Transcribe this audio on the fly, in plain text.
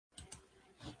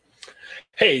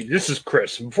Hey, this is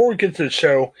Chris. Before we get to the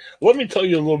show, let me tell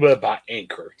you a little bit about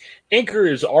Anchor. Anchor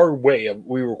is our way of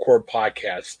we record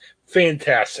podcasts.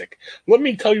 Fantastic. Let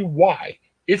me tell you why.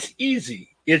 It's easy.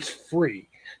 It's free.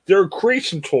 There are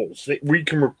creation tools that where you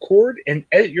can record and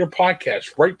edit your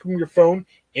podcast right from your phone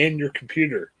and your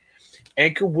computer.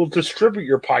 Anchor will distribute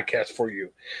your podcast for you,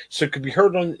 so it can be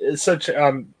heard on such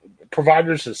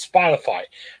providers as Spotify,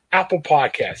 Apple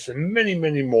Podcasts, and many,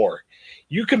 many more.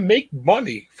 You can make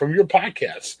money from your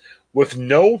podcast with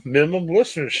no minimum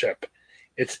listenership.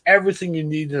 It's everything you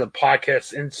need in a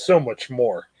podcast and so much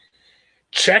more.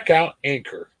 Check out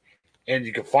Anchor, and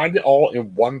you can find it all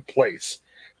in one place.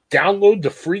 Download the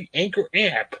free Anchor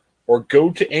app or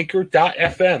go to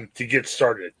anchor.fm to get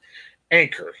started.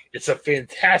 Anchor, it's a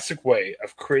fantastic way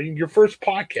of creating your first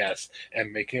podcast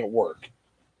and making it work.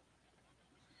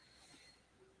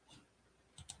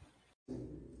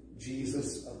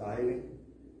 Jesus abiding,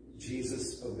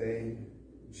 Jesus obeying,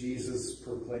 Jesus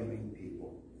proclaiming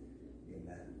people.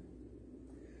 Amen.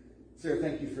 Sarah,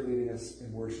 thank you for leading us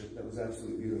in worship. That was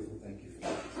absolutely beautiful. Thank you for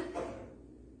that.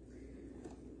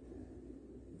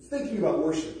 Thinking about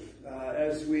worship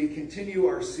as we continue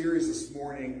our series this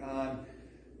morning on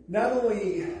not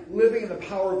only living in the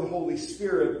power of the Holy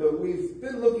Spirit, but we've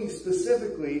been looking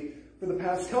specifically for the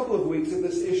past couple of weeks at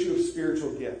this issue of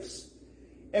spiritual gifts.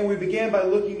 And we began by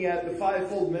looking at the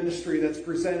fivefold ministry that's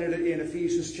presented in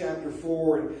Ephesians chapter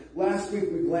 4. And last week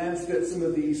we glanced at some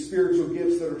of the spiritual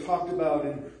gifts that are talked about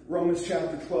in Romans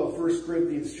chapter 12, 1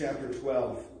 Corinthians chapter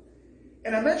 12.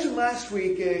 And I mentioned last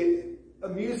week a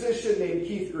musician named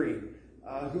Keith Green,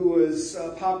 who was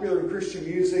popular in Christian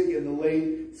music in the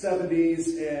late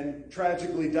 70s and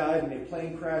tragically died in a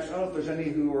plane crash. I don't know if there's any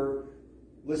who are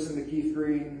listening to Keith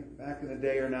Green back in the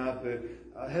day or not, but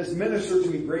has ministered to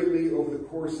me greatly over the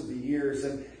course of the years.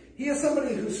 And he is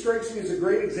somebody who strikes me as a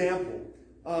great example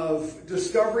of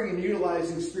discovering and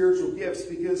utilizing spiritual gifts,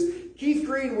 because Keith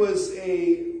Green was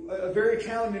a very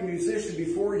talented musician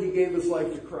before he gave his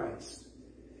life to Christ.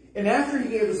 And after he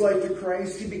gave his life to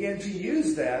Christ, he began to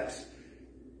use that.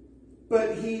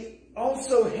 But he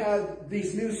also had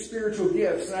these new spiritual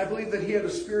gifts. And I believe that he had a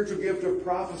spiritual gift of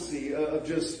prophecy, of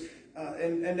just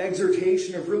an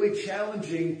exhortation of really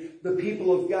challenging the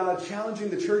people of God,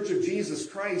 challenging the Church of Jesus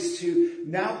Christ to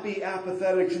not be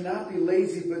apathetic, to not be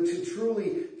lazy, but to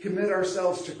truly commit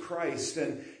ourselves to Christ.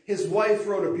 And his wife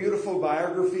wrote a beautiful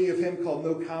biography of him called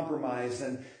No Compromise.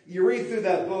 And you read through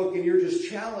that book and you're just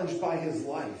challenged by his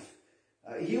life.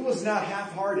 He was not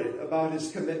half-hearted about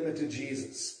his commitment to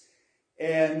Jesus.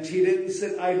 And he didn't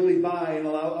sit idly by and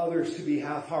allow others to be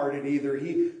half-hearted either.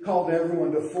 He called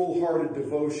everyone to full-hearted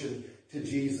devotion to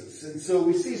Jesus. And so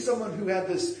we see someone who had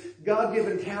this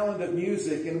God-given talent of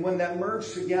music, and when that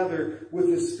merged together with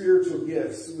his spiritual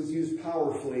gifts, it was used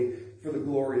powerfully for the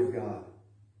glory of God.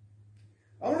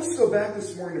 I want us to go back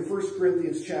this morning to 1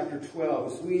 Corinthians chapter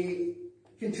 12 as we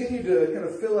continue to kind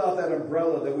of fill out that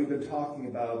umbrella that we've been talking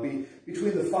about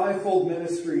between the fivefold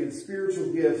ministry and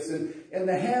spiritual gifts, and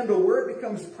the handle where it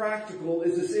becomes practical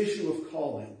is this issue of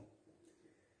calling.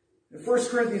 In 1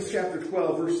 Corinthians chapter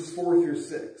 12, verses 4 through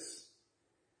 6,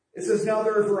 it says, "Now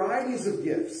there are varieties of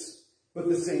gifts, but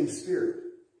the same Spirit.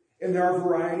 And there are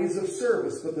varieties of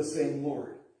service, but the same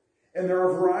Lord. And there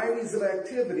are varieties of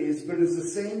activities, but it is the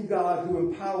same God who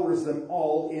empowers them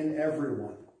all in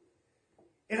everyone."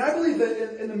 And I believe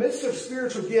that in the midst of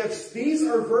spiritual gifts, these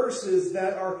are verses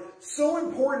that are so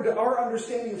important to our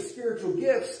understanding of spiritual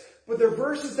gifts, but they're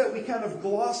verses that we kind of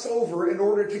gloss over in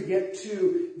order to get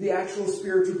to the actual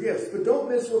spiritual gifts. But don't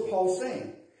miss what Paul's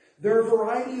saying. There are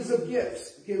varieties of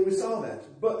gifts. Okay, we saw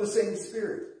that. But the same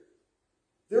Spirit.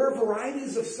 There are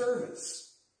varieties of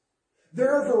service. There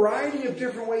are a variety of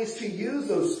different ways to use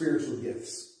those spiritual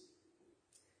gifts.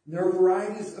 There are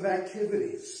varieties of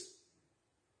activities.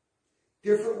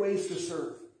 Different ways to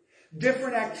serve.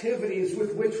 Different activities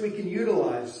with which we can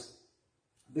utilize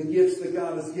the gifts that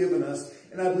God has given us.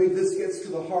 And I believe this gets to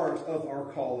the heart of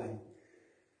our calling.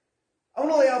 I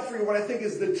want to lay out for you what I think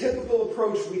is the typical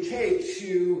approach we take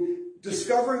to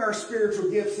discovering our spiritual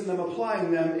gifts and then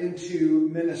applying them into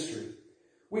ministry.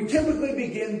 We typically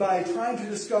begin by trying to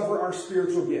discover our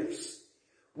spiritual gifts,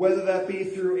 whether that be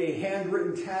through a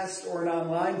handwritten test or an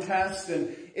online test,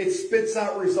 and it spits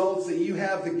out results that you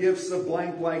have the gifts of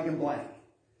blank, blank, and blank.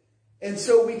 And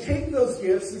so we take those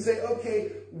gifts and say,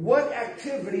 okay, what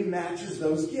activity matches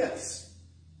those gifts?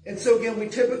 And so again, we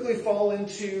typically fall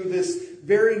into this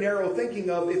very narrow thinking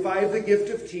of, if I have the gift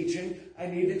of teaching, I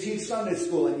need to teach Sunday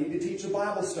school, I need to teach a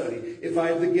Bible study. If I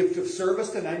have the gift of service,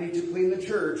 then I need to clean the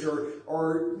church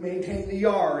or maintain the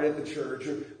yard at the church.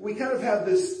 Or we kind of have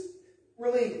this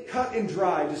really cut and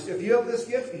dry. Just if you have this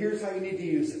gift, here's how you need to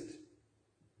use it.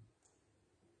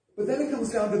 But then it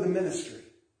comes down to the ministry.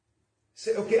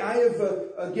 Say, okay, I have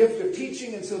a gift of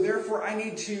teaching, and so therefore I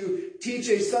need to teach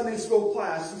a Sunday school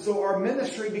class. And so our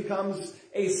ministry becomes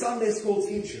a Sunday school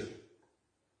teacher.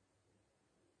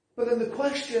 But then the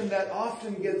question that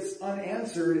often gets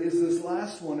unanswered is this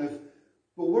last one of,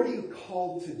 but what are you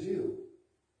called to do?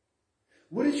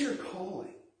 What is your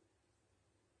calling?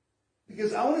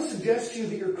 Because I want to suggest to you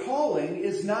that your calling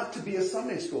is not to be a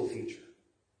Sunday school teacher.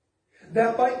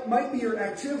 That might be your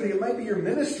activity, it might be your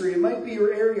ministry, it might be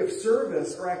your area of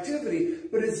service or activity,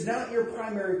 but it's not your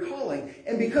primary calling.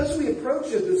 And because we approach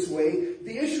it this way,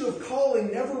 the issue of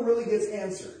calling never really gets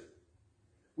answered.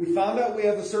 We found out we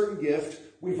have a certain gift,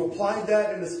 we've applied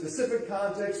that in a specific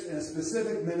context, in a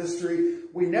specific ministry.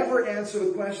 We never answer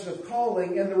the question of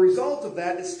calling, and the result of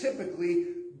that is typically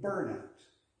burnout.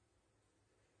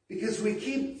 Because we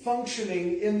keep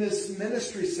functioning in this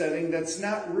ministry setting that's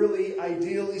not really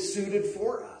ideally suited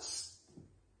for us.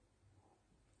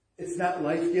 It's not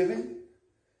life-giving.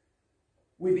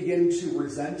 We begin to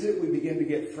resent it. We begin to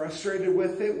get frustrated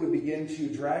with it. We begin to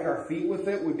drag our feet with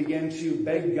it. We begin to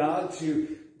beg God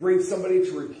to bring somebody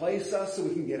to replace us so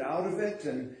we can get out of it.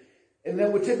 And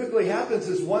then what typically happens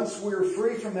is once we're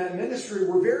free from that ministry,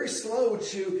 we're very slow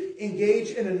to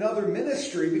engage in another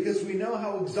ministry because we know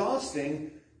how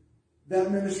exhausting that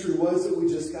ministry was that we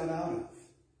just got out of.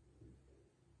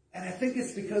 And I think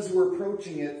it's because we're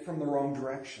approaching it from the wrong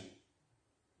direction.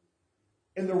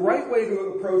 And the right way to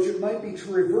approach it might be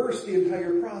to reverse the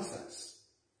entire process.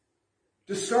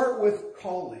 To start with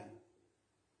calling.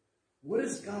 What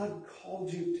has God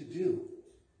called you to do?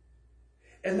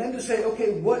 And then to say,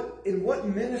 okay, in what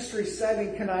ministry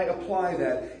setting can I apply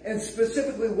that? And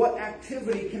specifically, what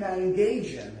activity can I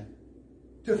engage in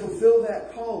to fulfill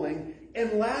that calling?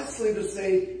 And lastly, to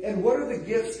say, and what are the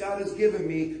gifts God has given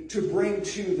me to bring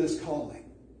to this calling?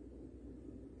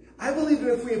 I believe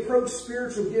that if we approach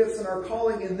spiritual gifts and our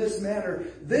calling in this manner,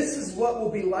 this is what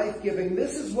will be life-giving.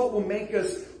 This is what will make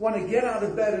us want to get out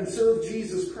of bed and serve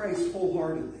Jesus Christ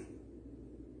wholeheartedly.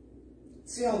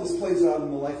 See how this plays out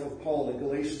in the life of Paul in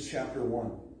Galatians chapter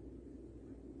 1.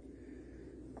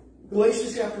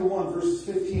 Galatians chapter 1, verses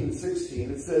 15 and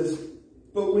 16, it says,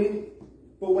 But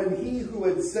when he who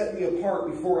had set me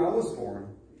apart before I was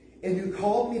born, and who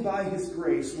called me by his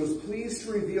grace, was pleased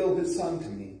to reveal his Son to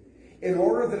me, in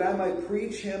order that I might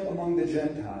preach him among the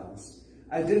Gentiles,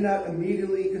 I did not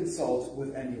immediately consult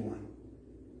with anyone.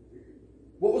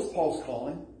 What was Paul's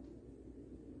calling?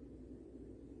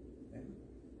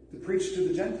 To preach to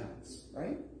the Gentiles,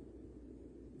 right?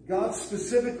 God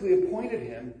specifically appointed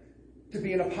him to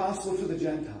be an apostle to the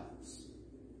Gentiles.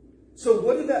 So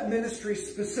what did that ministry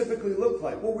specifically look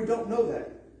like? Well, we don't know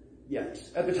that yet.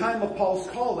 At the time of Paul's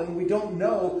calling, we don't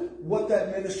know what that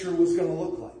ministry was going to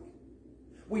look like.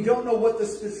 We don't know what the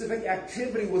specific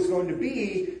activity was going to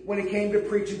be when it came to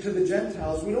preaching to the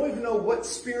Gentiles. We don't even know what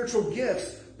spiritual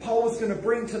gifts Paul was going to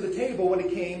bring to the table when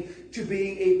it came to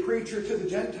being a preacher to the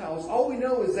Gentiles. All we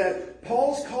know is that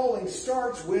Paul's calling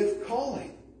starts with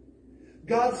calling.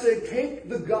 God said, take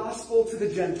the gospel to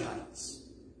the Gentiles.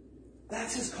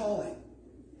 That's his calling.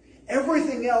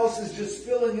 Everything else is just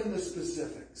filling in the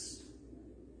specifics.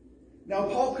 Now,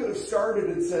 Paul could have started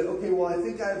and said, okay, well, I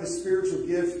think I have a spiritual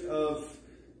gift of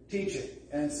teaching.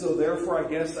 And so therefore, I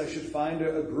guess I should find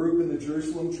a group in the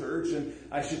Jerusalem church and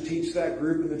I should teach that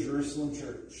group in the Jerusalem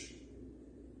church.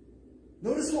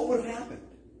 Notice what would have happened.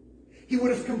 He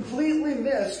would have completely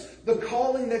missed the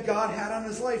calling that God had on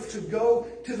his life to go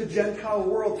to the Gentile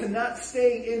world, to not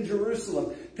stay in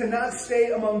Jerusalem, to not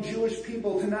stay among Jewish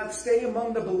people, to not stay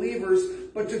among the believers,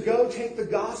 but to go take the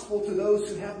gospel to those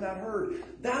who have not heard.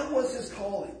 That was his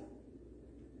calling.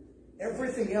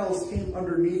 Everything else came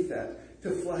underneath that to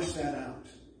flesh that out.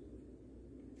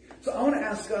 So I want to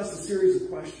ask us a series of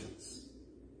questions.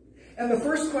 And the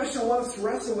first question I want us to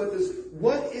wrestle with is,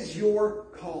 what is your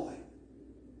calling?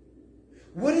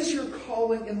 What is your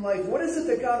calling in life? What is it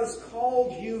that God has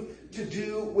called you to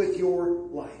do with your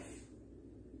life?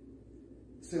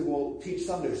 You say, well, teach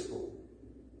Sunday school.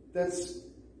 That's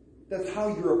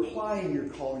how you're applying your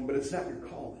calling, but it's not your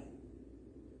calling.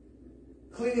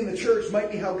 Cleaning the church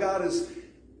might be how God is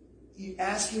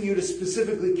asking you to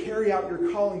specifically carry out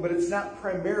your calling, but it's not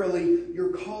primarily your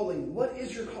calling. What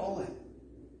is your calling?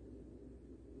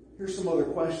 Here's some other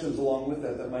questions along with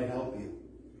that might help you.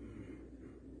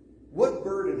 What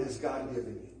burden has God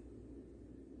given you?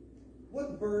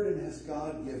 What burden has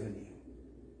God given you?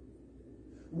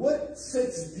 What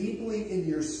sits deeply in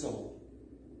your soul?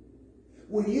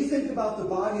 When you think about the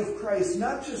body of Christ,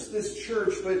 not just this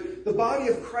church, but the body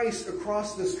of Christ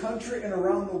across this country and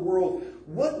around the world,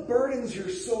 what burdens your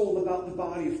soul about the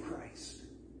body of Christ?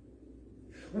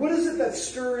 What is it that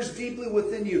stirs deeply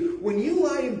within you? When you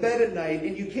lie in bed at night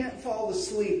and you can't fall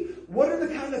asleep, what are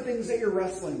the kind of things that you're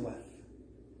wrestling with?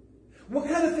 What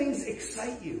kind of things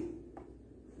excite you?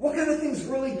 What kind of things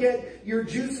really get your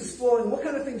juices flowing? What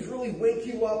kind of things really wake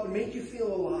you up and make you feel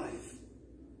alive?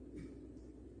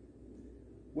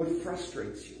 What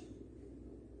frustrates you?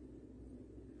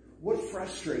 What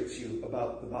frustrates you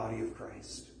about the body of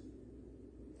Christ?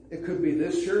 It could be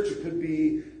this church. It could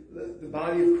be the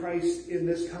body of Christ in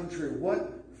this country.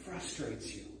 What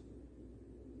frustrates you?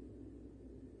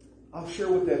 I'll share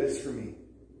what that is for me.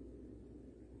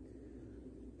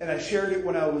 And I shared it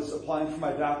when I was applying for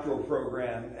my doctoral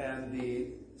program, and the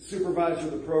supervisor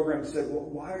of the program said, well,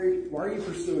 why are you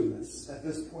pursuing this at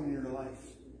this point in your life?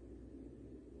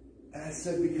 And I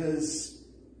said, because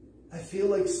I feel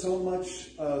like so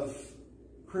much of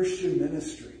Christian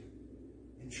ministry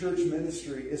and church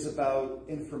ministry is about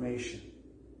information.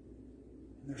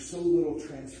 And there's so little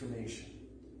transformation.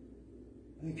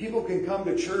 I mean, people can come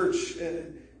to church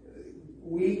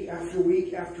week after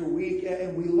week after week,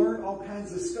 and we learn all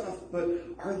kinds of stuff, but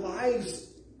our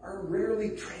lives are rarely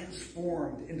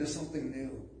transformed into something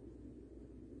new.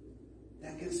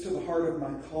 That gets to the heart of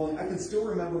my calling. I can still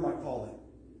remember my calling.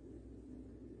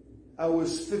 I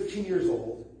was 15 years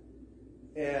old,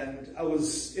 and I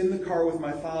was in the car with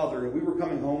my father, and we were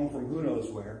coming home from who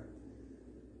knows where.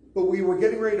 But we were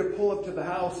getting ready to pull up to the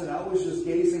house, and I was just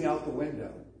gazing out the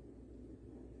window.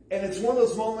 And it's one of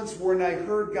those moments when I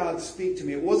heard God speak to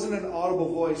me. It wasn't an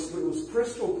audible voice, but it was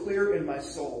crystal clear in my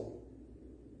soul.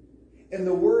 And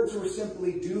the words were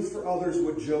simply, do for others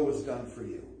what Joe has done for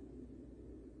you.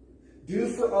 Do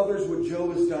for others what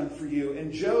Joe has done for you.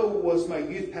 And Joe was my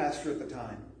youth pastor at the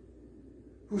time,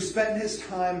 who spent his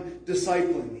time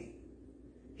discipling me.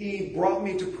 He brought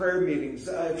me to prayer meetings.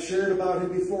 I've shared about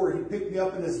him before. He picked me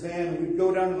up in his van. We'd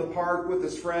go down to the park with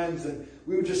his friends, and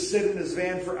we would just sit in his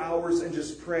van for hours and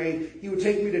just pray. He would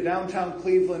take me to downtown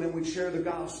Cleveland, and we'd share the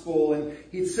gospel, and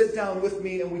he'd sit down with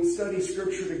me, and we'd study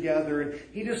scripture together, and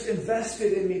he just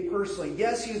invested in me personally.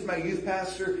 Yes, he was my youth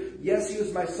pastor. Yes, he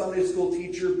was my Sunday school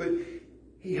teacher, but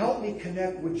he helped me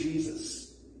connect with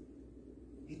Jesus.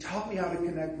 He taught me how to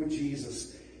connect with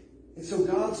Jesus. And so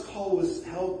God's call was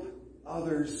help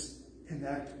others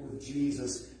connect with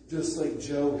Jesus, just like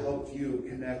Joe helped you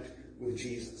connect with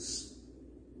Jesus.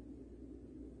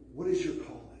 What is your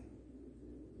calling?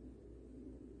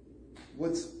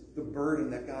 What's the burden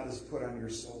that God has put on your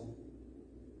soul?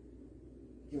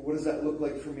 What does that look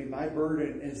like for me? My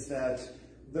burden is that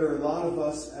there are a lot of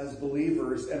us as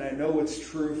believers, and I know it's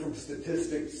true from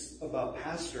statistics about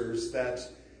pastors, that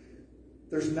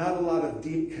there's not a lot of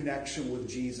deep connection with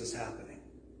Jesus happening.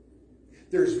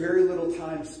 There's very little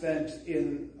time spent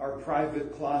in our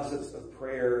private closets of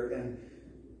prayer, and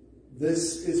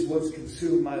this is what's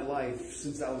consumed my life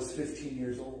since I was 15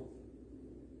 years old.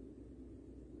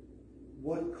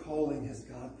 What calling has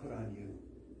God put on you?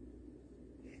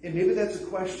 And maybe that's a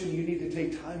question you need to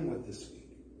take time with this week.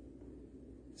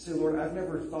 Say, Lord, I've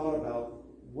never thought about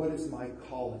what is my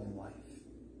calling in life.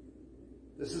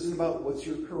 This isn't about what's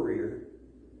your career.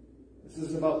 This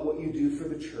isn't about what you do for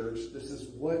the church. This is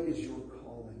what is your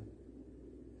calling.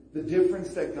 The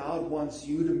difference that God wants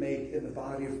you to make in the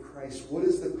body of Christ. What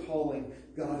is the calling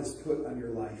God has put on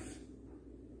your life?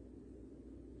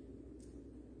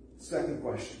 Second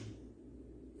question.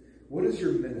 What is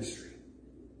your ministry?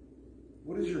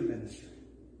 What is your ministry?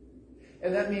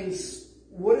 And that means,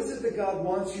 what is it that God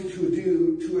wants you to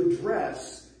do to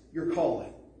address your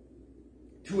calling?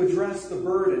 To address the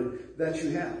burden that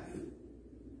you have?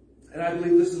 And I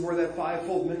believe this is where that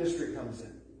fivefold ministry comes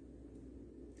in.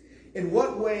 In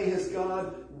what way has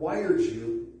God wired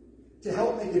you to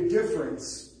help make a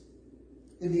difference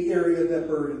in the area that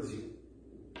burdens you?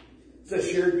 So I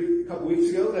shared a couple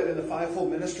weeks ago that in the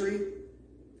fivefold ministry,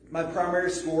 my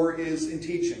primary score is in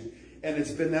teaching. And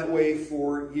it's been that way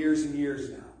for years and years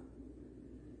now.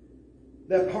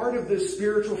 That part of this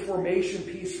spiritual formation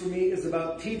piece for me is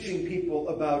about teaching people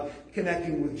about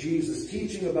connecting with Jesus,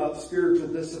 teaching about spiritual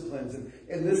disciplines.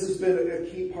 And this has been a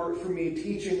key part for me,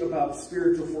 teaching about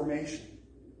spiritual formation.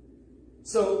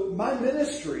 So my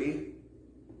ministry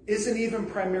isn't even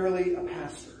primarily a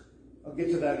pastor. I'll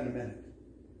get to that in a minute.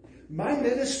 My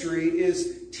ministry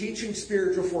is teaching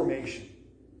spiritual formation,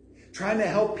 trying to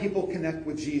help people connect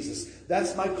with Jesus.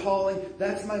 That's my calling.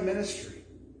 That's my ministry.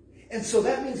 And so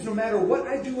that means no matter what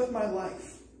I do with my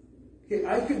life, okay,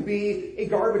 I could be a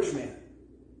garbage man.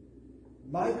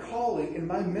 My calling and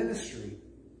my ministry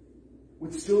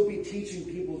would still be teaching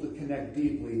people to connect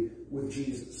deeply with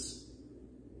Jesus.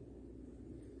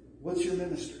 What's your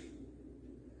ministry?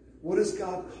 What has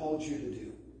God called you to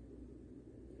do?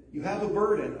 You have a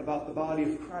burden about the body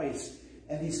of Christ,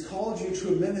 and he's called you to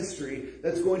a ministry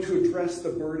that's going to address the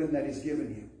burden that he's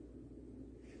given you.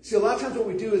 See, a lot of times what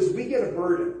we do is we get a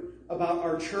burden about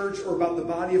our church or about the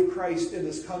body of Christ in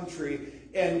this country,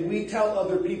 and we tell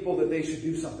other people that they should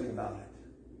do something about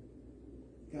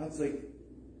it. God's like,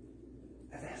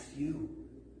 I've asked you.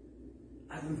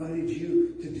 I've invited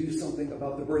you to do something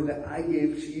about the burden that I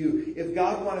gave to you. If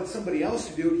God wanted somebody else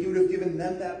to do it, he would have given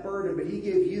them that burden, but he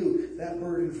gave you that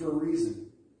burden for a reason.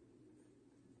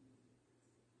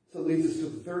 So it leads us to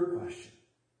the third question.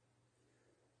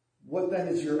 What then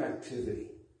is your activity?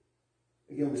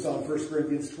 Again, we saw in 1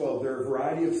 Corinthians 12, there are a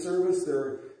variety of service, there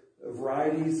are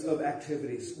varieties of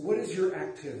activities. What is your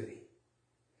activity?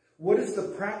 What is the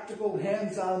practical,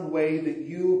 hands-on way that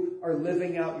you are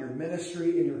living out your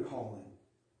ministry and your calling?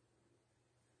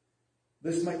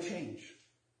 This might change.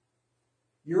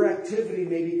 Your activity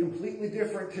may be completely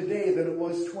different today than it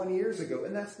was 20 years ago,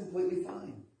 and that's completely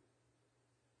fine.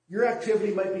 Your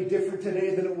activity might be different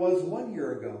today than it was 1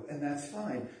 year ago, and that's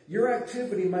fine. Your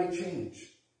activity might change.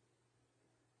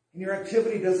 And your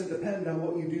activity doesn't depend on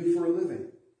what you do for a living.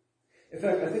 In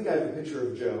fact, I think I have a picture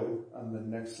of Joe on the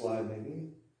next slide, maybe.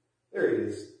 There he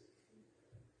is.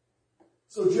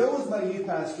 So Joe was my youth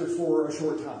pastor for a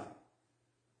short time.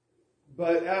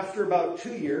 But after about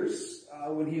 2 years,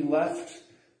 when he left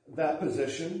that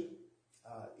position,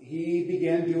 he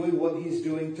began doing what he's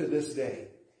doing to this day.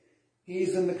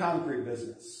 He's in the concrete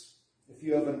business. If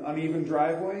you have an uneven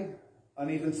driveway,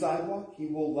 uneven sidewalk, he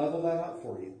will level that out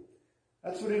for you.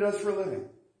 That's what he does for a living.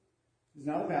 He's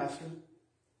not a pastor.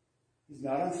 He's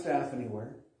not on staff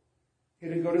anywhere. He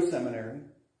didn't go to seminary.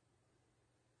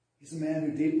 He's a man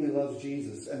who deeply loves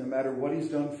Jesus, and no matter what he's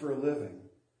done for a living,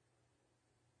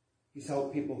 he's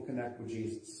helped people connect with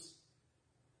Jesus,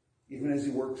 even as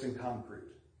he works in concrete.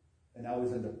 And now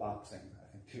he's into boxing,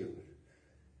 I think, too.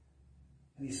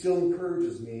 And he still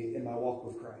encourages me in my walk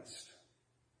with Christ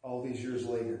all these years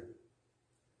later.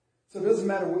 So it doesn't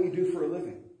matter what you do for a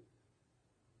living.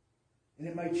 And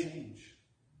it might change.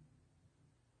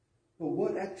 But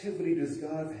what activity does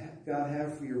God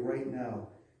have for you right now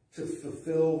to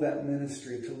fulfill that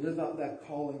ministry, to live out that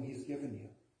calling he's given you?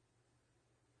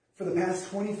 For the past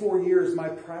 24 years, my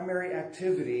primary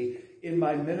activity in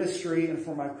my ministry and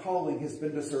for my calling has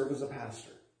been to serve as a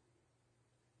pastor.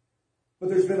 But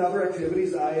there's been other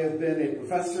activities. I have been a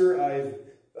professor.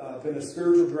 I've been a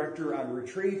spiritual director on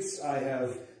retreats. I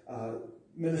have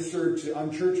ministered to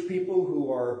unchurched people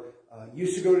who are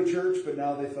used to go to church, but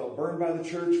now they felt burned by the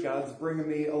church. God's bringing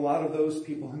me a lot of those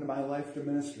people into my life to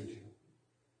minister to.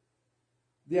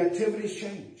 The activities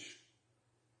change.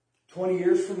 20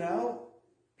 years from now,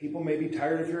 people may be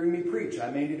tired of hearing me preach. I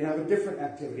may need to have a different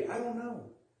activity. I don't know.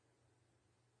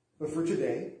 But for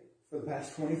today, for the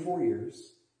past 24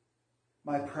 years,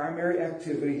 my primary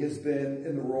activity has been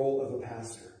in the role of a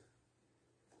pastor.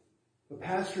 The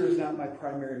pastor is not my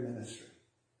primary ministry.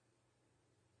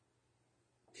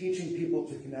 Teaching people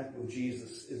to connect with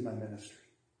Jesus is my ministry.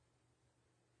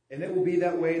 And it will be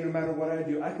that way no matter what I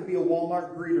do. I could be a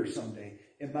Walmart greeter someday,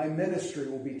 and my ministry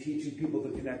will be teaching people to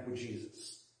connect with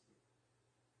Jesus.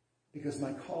 Because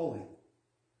my calling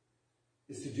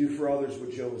is to do for others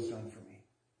what Joe has done for me.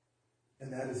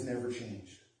 And that has never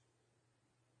changed.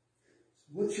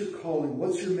 What's your calling?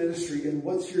 What's your ministry? And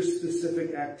what's your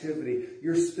specific activity?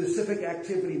 Your specific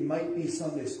activity might be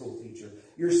Sunday school teacher.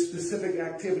 Your specific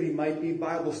activity might be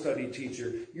Bible study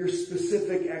teacher. Your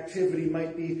specific activity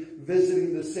might be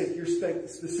visiting the sick. Your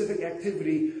specific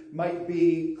activity might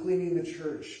be cleaning the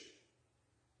church.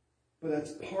 But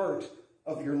that's part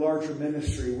of your larger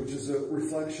ministry, which is a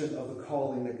reflection of the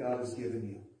calling that God has given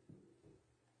you.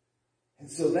 And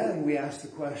so then we ask the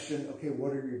question, okay,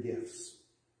 what are your gifts?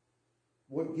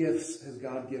 What gifts has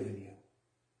God given you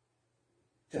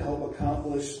to help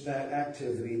accomplish that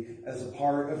activity as a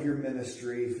part of your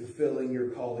ministry, fulfilling your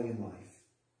calling in life?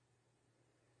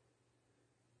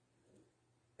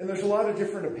 And there's a lot of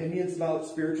different opinions about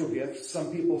spiritual gifts.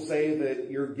 Some people say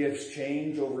that your gifts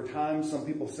change over time. Some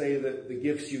people say that the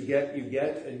gifts you get,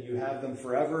 and you have them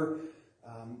forever.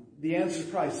 The answer is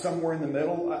probably somewhere in the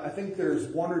middle. I think there's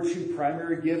one or two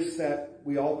primary gifts that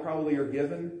we all probably are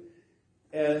given.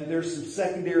 And there's some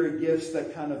secondary gifts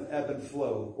that kind of ebb and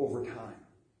flow over time.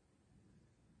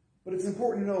 But it's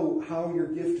important to know how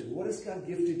you're gifted. What has God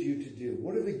gifted you to do?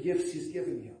 What are the gifts he's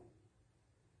given you?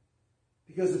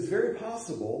 Because it's very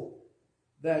possible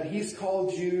that he's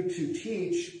called you to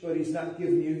teach, but he's not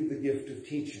given you the gift of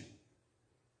teaching.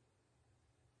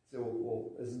 So,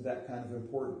 well, isn't that kind of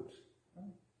important?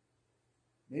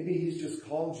 Maybe he's just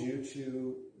called you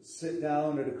to sit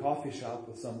down at a coffee shop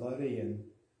with somebody and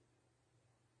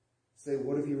say,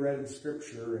 what have you read in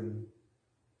Scripture and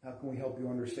how can we help you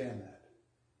understand that?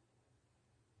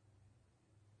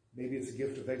 Maybe it's a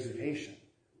gift of exhortation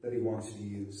that he wants you to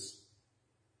use.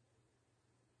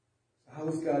 How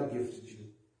has God gifted you?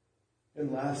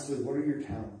 And lastly, what are your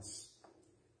talents?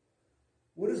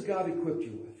 What has God equipped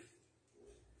you with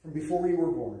from before you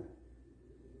were born?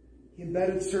 He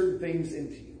embedded certain things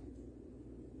into you.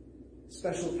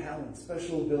 Special talents,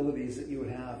 special abilities that you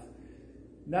would have.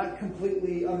 Not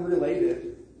completely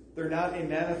unrelated. They're not a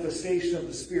manifestation of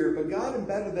the Spirit, but God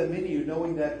embedded them in you,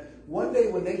 knowing that one day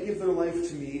when they give their life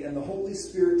to me and the Holy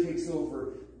Spirit takes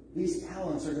over, these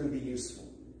talents are going to be useful.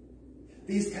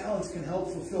 These talents can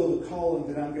help fulfill the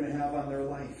calling that I'm going to have on their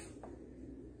life.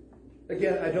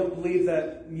 Again, I don't believe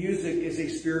that music is a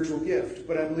spiritual gift,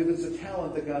 but I believe it's a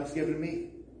talent that God's given me.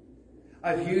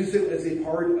 I've used it as a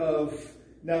part of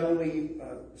not only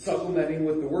supplementing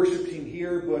with the worship team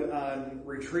here, but on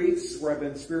retreats where I've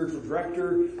been spiritual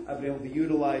director. I've been able to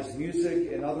utilize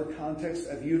music in other contexts.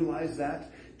 I've utilized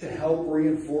that to help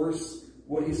reinforce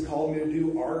what he's called me to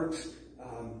do, art,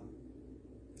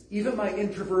 even my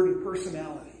introverted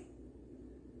personality.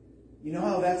 You know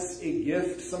how that's a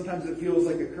gift? Sometimes it feels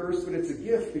like a curse, but it's a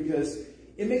gift because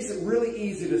it makes it really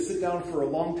easy to sit down for a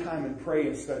long time and pray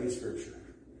and study Scripture.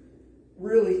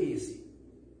 Really easy.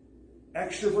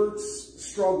 Extroverts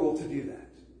struggle to do that.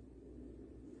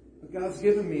 But God's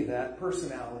given me that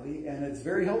personality, and it's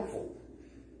very helpful.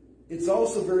 It's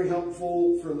also very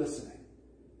helpful for listening,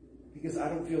 because I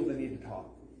don't feel the need to talk.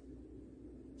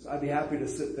 So I'd be happy to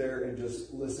sit there and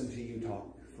just listen to you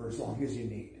talk for as long as you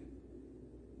need.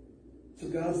 So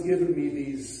God's given me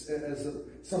these as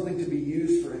something to be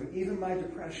used for him. Even my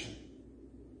depression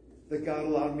that God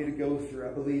allowed me to go through,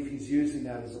 I believe he's using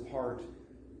that as a part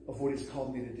of what he's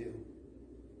called me to do.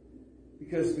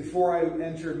 Because before I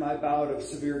entered my bout of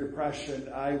severe depression,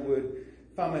 I would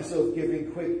find myself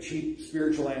giving quick, cheap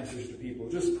spiritual answers to people.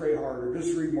 Just pray harder,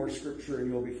 just read more Scripture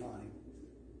and you'll be fine.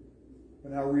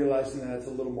 But now realizing that it's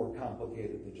a little more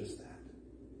complicated than just that.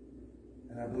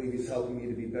 And I believe he's helping me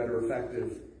to be better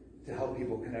effective to help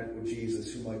people connect with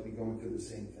Jesus who might be going through the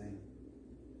same thing.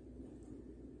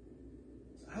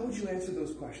 So how would you answer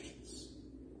those questions?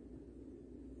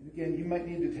 And again, you might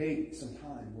need to take some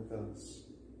time with those.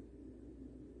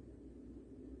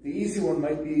 The easy one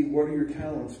might be, what are your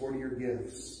talents? What are your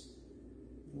gifts?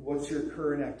 What's your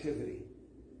current activity?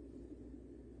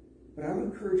 But I would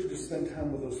encourage you to spend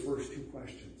time with those first two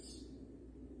questions.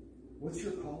 What's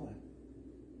your calling?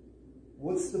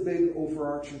 What's the big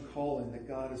overarching calling that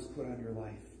God has put on your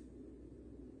life?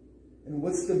 And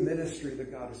what's the ministry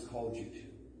that God has called you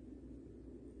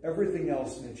to? Everything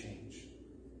else may change.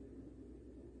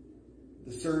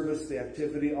 The service, the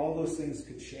activity, all those things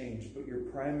could change, but your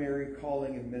primary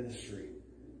calling and ministry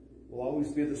will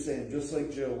always be the same, just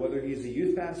like Joe, whether he's a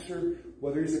youth pastor,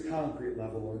 whether he's a concrete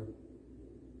leveler,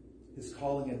 his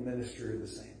calling and ministry are the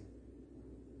same.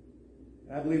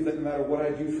 And I believe that no matter what I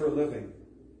do for a living,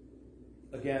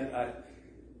 again,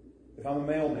 if I'm a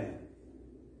mailman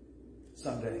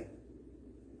someday,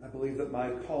 I believe that my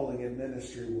calling and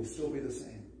ministry will still be the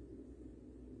same.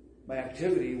 My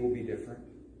activity will be different,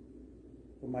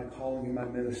 but my calling and my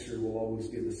ministry will always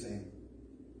be the same.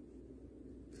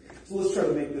 So let's try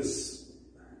to make this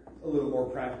a little more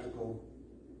practical.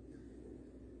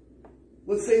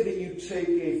 Let's say that you take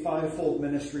a 5-fold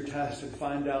ministry test and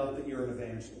find out that you're an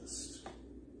evangelist.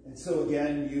 And so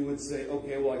again, you would say,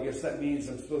 okay, well, I guess that means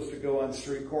I'm supposed to go on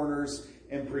street corners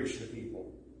and preach to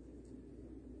people.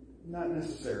 Not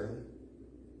necessarily.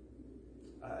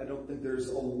 I don't think there's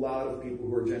a lot of people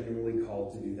who are genuinely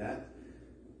called to do that.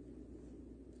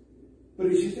 But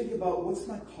as you think about what's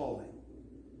my calling?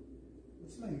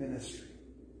 What's my ministry?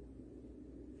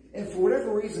 And for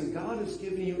whatever reason, God has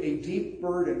given you a deep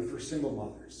burden for single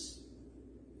mothers.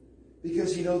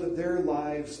 Because you know that their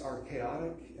lives are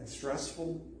chaotic and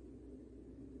stressful.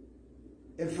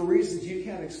 And for reasons you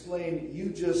can't explain, you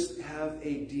just have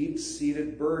a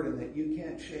deep-seated burden that you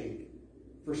can't shake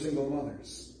for single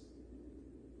mothers.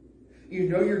 You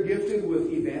know you're gifted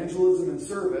with evangelism and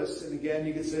service, and again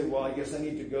you could say, well, I guess I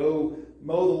need to go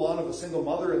mow the lawn of a single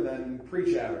mother and then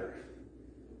preach at her.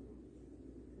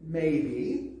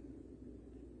 Maybe.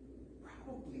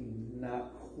 Probably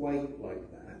not quite like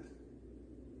that.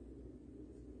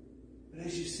 But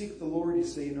as you seek the Lord, you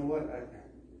say, you know what,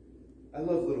 I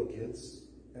love little kids,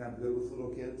 and I'm good with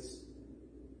little kids,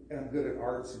 and I'm good at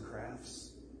arts and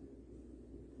crafts.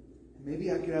 And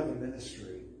maybe I could have a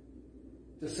ministry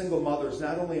to single mothers,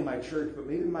 not only in my church, but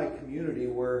maybe in my community,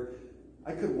 where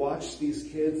I could watch these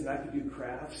kids and I could do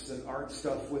crafts and art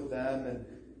stuff with them,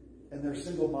 and their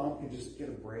single mom can just get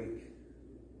a break.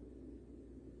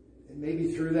 And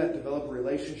maybe through that develop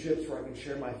relationships where I can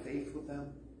share my faith with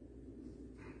them.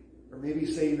 Or maybe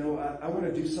say, I want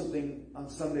to do something on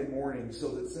Sunday morning so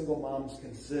that single moms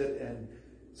can sit in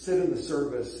the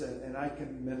service and I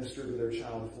can minister to their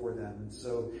child for them. And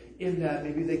so in that,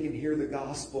 maybe they can hear the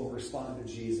gospel and respond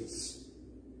to Jesus.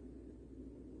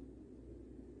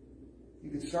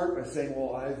 You could start by saying,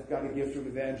 well, I've got a gift of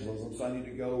evangelism, so I need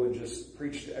to go and just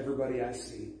preach to everybody I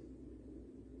see.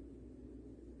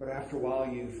 But after a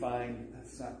while you find,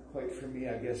 that's not quite for me.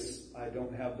 I guess I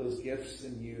don't have those gifts,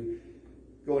 and you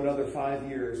go another 5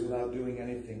 years without doing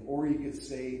anything. Or you could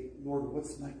say, Lord,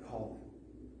 what's my calling?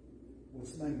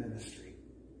 What's my ministry?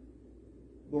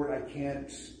 Lord, I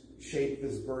can't shape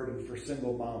this burden for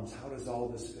single moms. How does all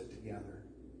this fit together?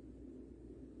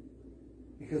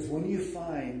 Because when you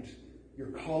find your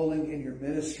calling and your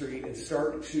ministry and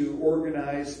start to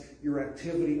organize your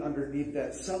activity underneath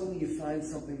that, suddenly you find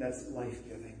something that's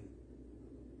life-giving.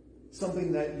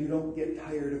 Something that you don't get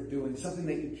tired of doing. Something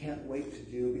that you can't wait to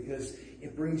do because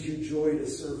it brings you joy to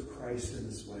serve Christ in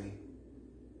this way.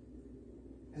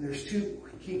 And there's two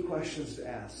key questions to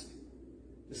ask.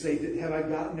 To say, have I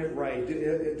gotten it right?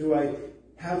 Do I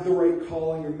have the right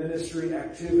calling or ministry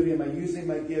activity? Am I using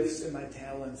my gifts and my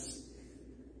talents?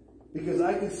 Because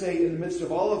I can say in the midst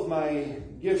of all of my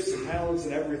gifts and talents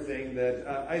and everything that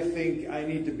I think I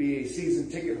need to be a season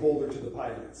ticket holder to the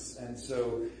Pirates. And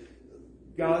so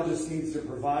God just needs to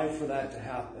provide for that to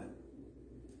happen.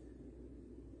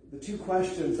 The two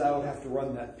questions I would have to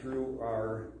run that through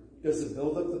are, does it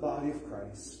build up the body of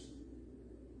Christ?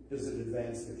 Does it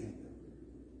advance the kingdom?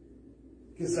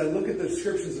 Because I look at the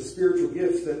descriptions of spiritual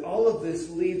gifts, that all of this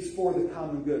leads for the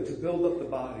common good, to build up the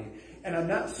body. And I'm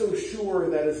not so sure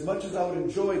that as much as I would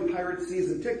enjoy Pirate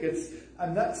season tickets,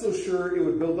 I'm not so sure it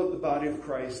would build up the body of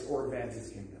Christ or advance his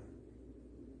kingdom.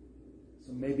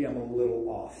 So maybe I'm a little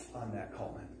off on that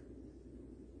calling.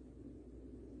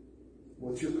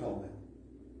 What's your calling?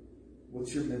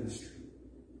 What's your ministry?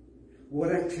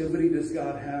 What activity does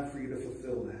God have for you to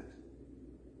fulfill that?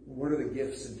 What are the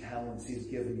gifts and talents he's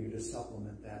given you to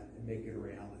supplement that and make it a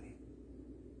reality?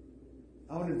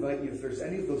 I would invite you, if there's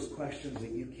any of those questions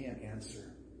that you can't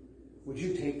answer, would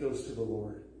you take those to the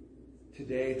Lord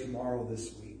today, tomorrow,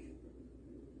 this week?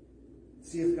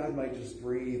 See if God might just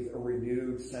breathe a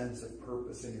renewed sense of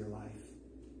purpose in your life.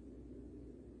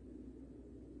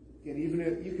 Again, even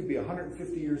if you could be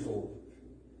 150 years old,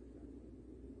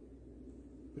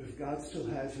 but if God still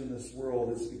has you in this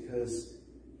world, it's because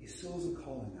he still has a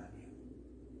calling on you.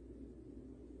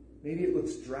 Maybe it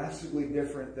looks drastically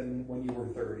different than when you were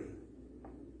 30.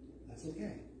 That's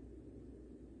okay.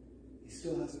 He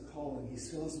still has a calling. He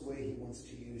still has a way he wants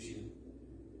to use you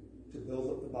to build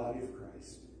up the body of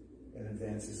Christ and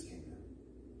advance his kingdom.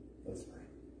 Let's pray.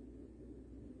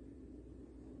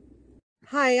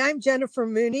 Hi, I'm Jennifer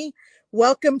Mooney.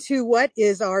 Welcome to what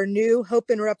is our new Hope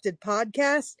Interrupted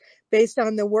podcast based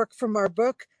on the work from our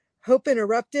book, Hope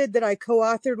Interrupted, that I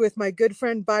co-authored with my good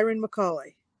friend Byron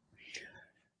McCauley.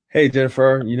 Hey,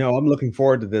 Jennifer, I'm looking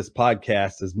forward to this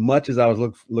podcast as much as I was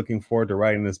looking forward to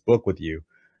writing this book with you.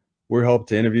 We hope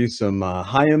to interview some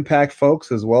high-impact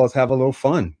folks as well as have a little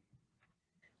fun.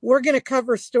 We're going to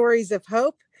cover stories of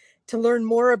hope. To learn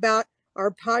more about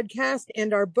our podcast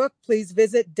and our book, please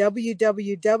visit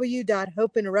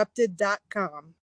www.hopeinterrupted.com.